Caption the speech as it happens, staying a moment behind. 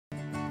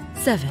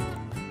7.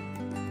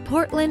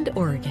 Portland,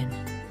 Oregon.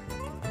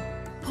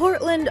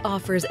 Portland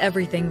offers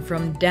everything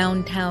from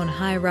downtown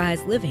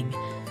high-rise living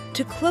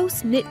to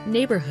close-knit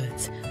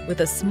neighborhoods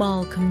with a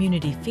small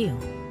community feel.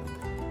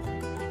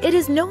 It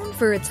is known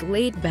for its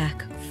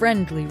laid-back,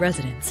 friendly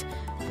residents,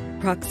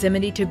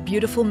 proximity to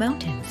beautiful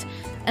mountains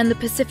and the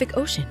Pacific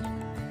Ocean,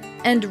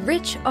 and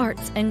rich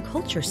arts and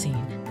culture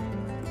scene.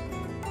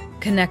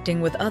 Connecting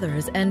with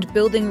others and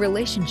building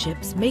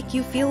relationships make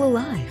you feel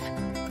alive.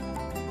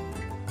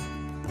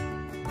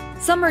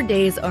 Summer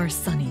days are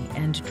sunny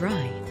and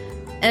dry,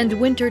 and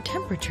winter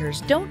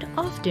temperatures don't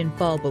often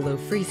fall below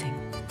freezing.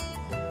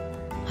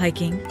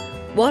 Hiking,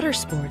 water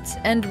sports,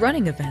 and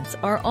running events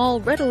are all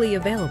readily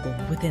available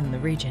within the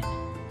region.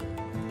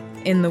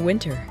 In the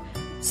winter,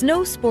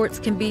 snow sports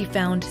can be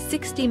found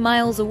 60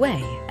 miles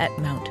away at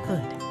Mount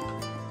Hood.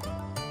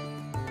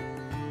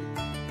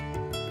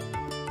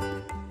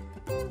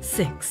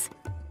 6.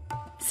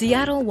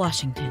 Seattle,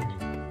 Washington.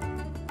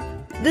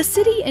 The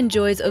city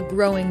enjoys a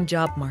growing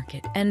job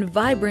market and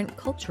vibrant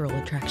cultural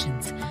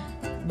attractions,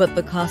 but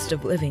the cost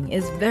of living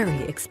is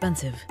very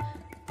expensive.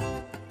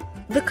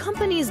 The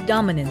company's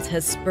dominance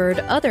has spurred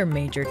other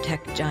major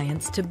tech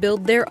giants to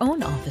build their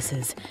own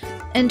offices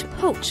and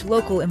poach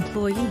local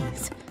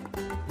employees.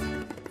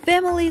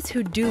 Families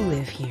who do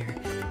live here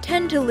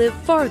tend to live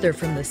farther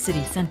from the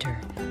city center,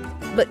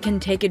 but can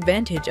take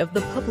advantage of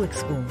the public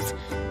schools,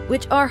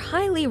 which are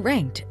highly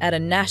ranked at a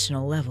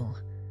national level.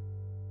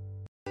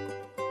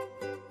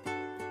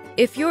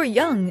 If you're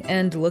young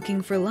and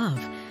looking for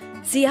love,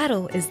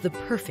 Seattle is the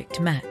perfect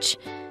match.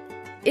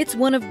 It's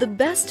one of the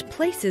best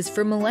places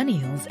for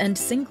millennials and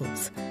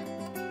singles.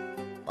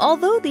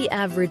 Although the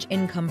average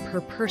income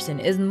per person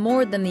is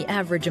more than the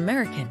average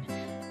American,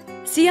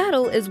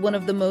 Seattle is one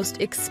of the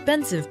most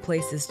expensive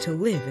places to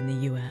live in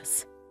the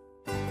U.S.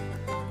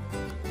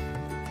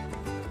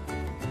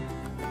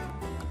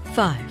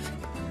 5.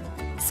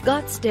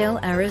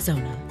 Scottsdale,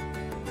 Arizona.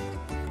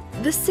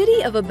 The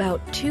city of about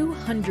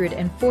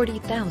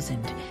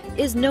 240,000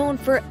 is known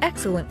for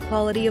excellent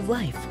quality of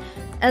life,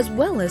 as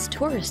well as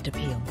tourist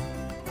appeal.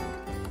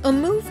 A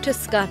move to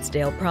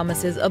Scottsdale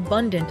promises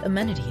abundant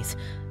amenities,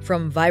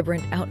 from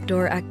vibrant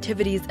outdoor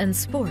activities and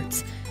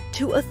sports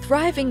to a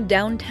thriving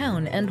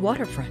downtown and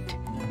waterfront.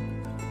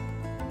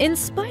 In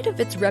spite of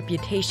its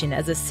reputation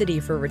as a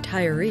city for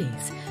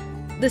retirees,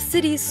 the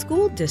city's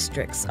school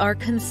districts are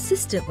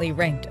consistently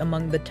ranked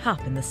among the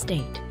top in the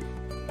state,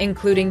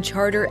 including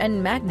charter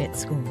and magnet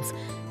schools,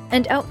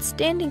 and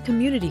outstanding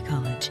community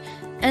college,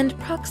 and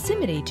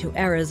proximity to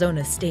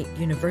Arizona State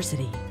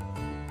University.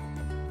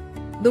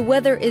 The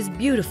weather is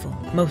beautiful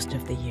most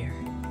of the year.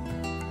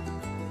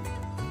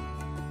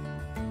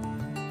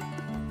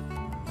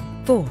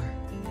 4.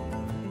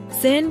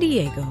 San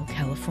Diego,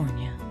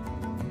 California.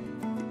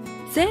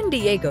 San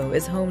Diego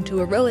is home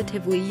to a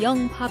relatively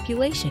young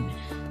population,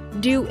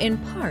 due in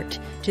part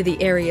to the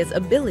area's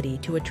ability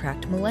to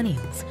attract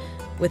millennials,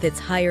 with its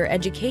higher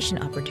education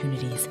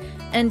opportunities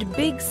and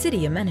big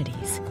city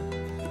amenities.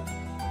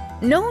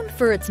 Known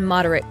for its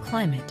moderate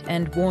climate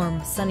and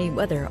warm, sunny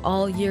weather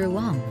all year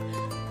long,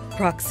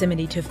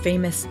 proximity to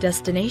famous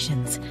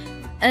destinations,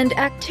 and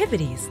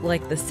activities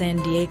like the San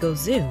Diego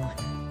Zoo,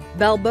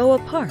 Balboa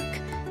Park,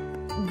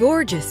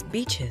 gorgeous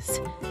beaches,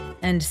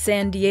 and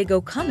San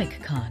Diego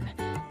Comic-Con,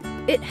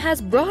 it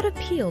has broad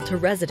appeal to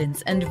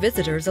residents and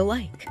visitors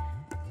alike.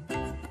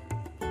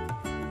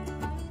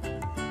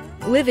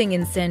 Living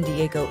in San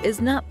Diego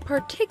is not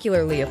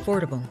particularly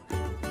affordable.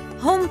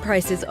 Home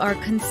prices are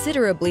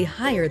considerably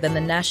higher than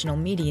the national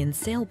median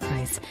sale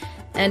price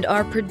and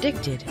are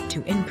predicted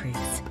to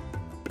increase.